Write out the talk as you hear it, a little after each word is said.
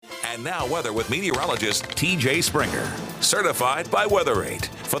And now weather with meteorologist TJ Springer. Certified by WeatherRate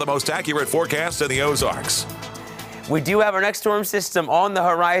for the most accurate forecast in the Ozarks. We do have our next storm system on the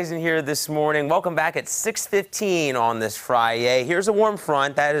horizon here this morning. Welcome back at 6:15 on this Friday. Here's a warm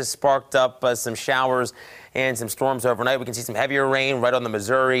front that has sparked up some showers and some storms overnight. We can see some heavier rain right on the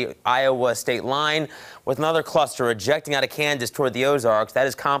Missouri-Iowa state line with another cluster ejecting out of Kansas toward the Ozarks. That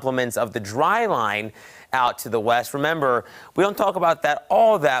is compliments of the dry line out to the west. Remember, we don't talk about that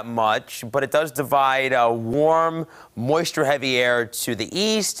all that much, but it does divide warm, moisture-heavy air to the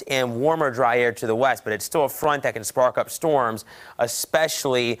east and warmer, dry air to the west. But it's still a front that can spark up storms,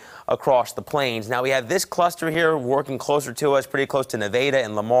 especially across the plains. Now, we have this cluster here working closer to us, pretty close to Nevada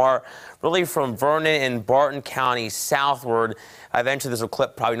and Lamar, really from Vernon and Barton County southward. Eventually, this will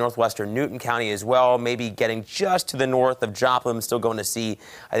clip probably northwestern Newton County as well, maybe getting just to the north of Joplin. Still going to see,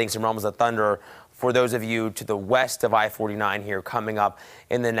 I think, some rumbles of thunder for those of you to the west of I-49 here coming up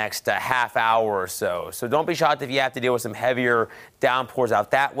in the next half hour or so. So don't be shocked if you have to deal with some heavier downpours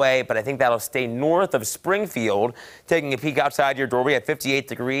out that way, but I think that'll stay north of Springfield. Taking a peek outside your door, we have 58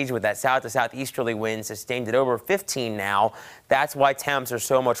 degrees with that south to southeasterly wind sustained at over 15 now. That's why temps are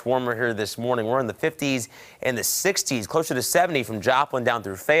so much warmer here this morning. We're in the 50s and the 60s, closer to 70 from Joplin down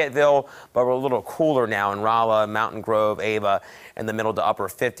through Fayetteville, but we're a little cooler now in Rolla, Mountain Grove, Ava, in the middle to upper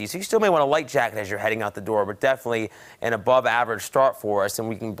 50s. So you still may want a light jacket as you're heading out the door, but definitely an above average start for us. And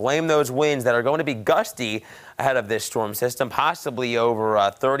we can blame those winds that are going to be gusty ahead of this storm system, possibly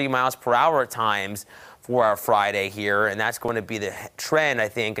over 30 miles per hour at times for our Friday here. And that's going to be the trend, I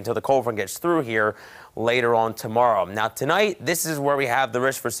think, until the cold front gets through here later on tomorrow. Now, tonight, this is where we have the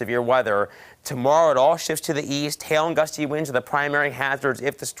risk for severe weather. Tomorrow, it all shifts to the east. Hail and gusty winds are the primary hazards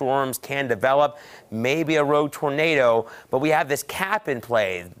if the storms can develop. Maybe a rogue tornado, but we have this cap in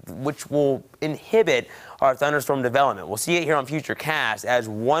play, which will inhibit our thunderstorm development. We'll see it here on Futurecast as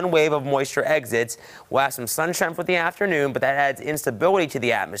one wave of moisture exits. We'll have some sunshine for the afternoon, but that adds instability to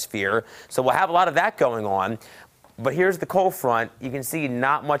the atmosphere. So we'll have a lot of that going on. But here's the cold front. You can see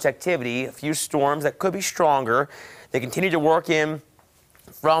not much activity, a few storms that could be stronger. They continue to work in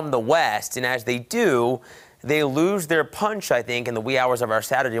from the west, and as they do, they lose their punch, I think, in the wee hours of our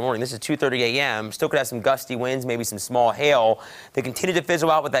Saturday morning. This is 2:30 a.m. Still could have some gusty winds, maybe some small hail. They continue to fizzle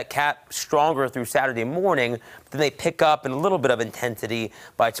out with that cap stronger through Saturday morning, but then they pick up in a little bit of intensity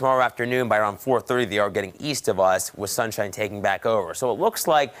by tomorrow afternoon. By around 4:30, they are getting east of us with sunshine taking back over. So it looks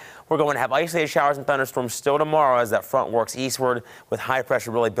like we're going to have isolated showers and thunderstorms still tomorrow as that front works eastward, with high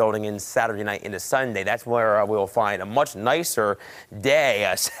pressure really building in Saturday night into Sunday. That's where we will find a much nicer day,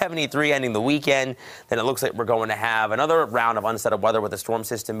 73 ending the weekend. Then it looks like we're going to have another round of unsettled weather with the storm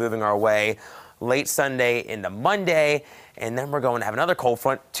system moving our way late Sunday into Monday, and then we're going to have another cold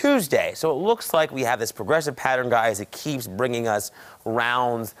front Tuesday. So it looks like we have this progressive pattern, guys. It keeps bringing us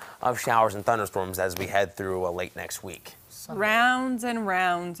rounds of showers and thunderstorms as we head through late next week. Sunday. Rounds and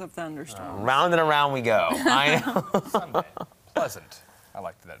rounds of thunderstorms. Round and around we go. I know. Sunday. Pleasant. I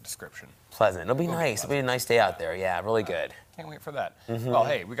liked that description. Pleasant. It'll be nice. It'll be a nice day out there. Yeah, really good. Can't wait for that. Well,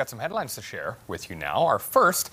 hey, we got some headlines to share with you now. Our first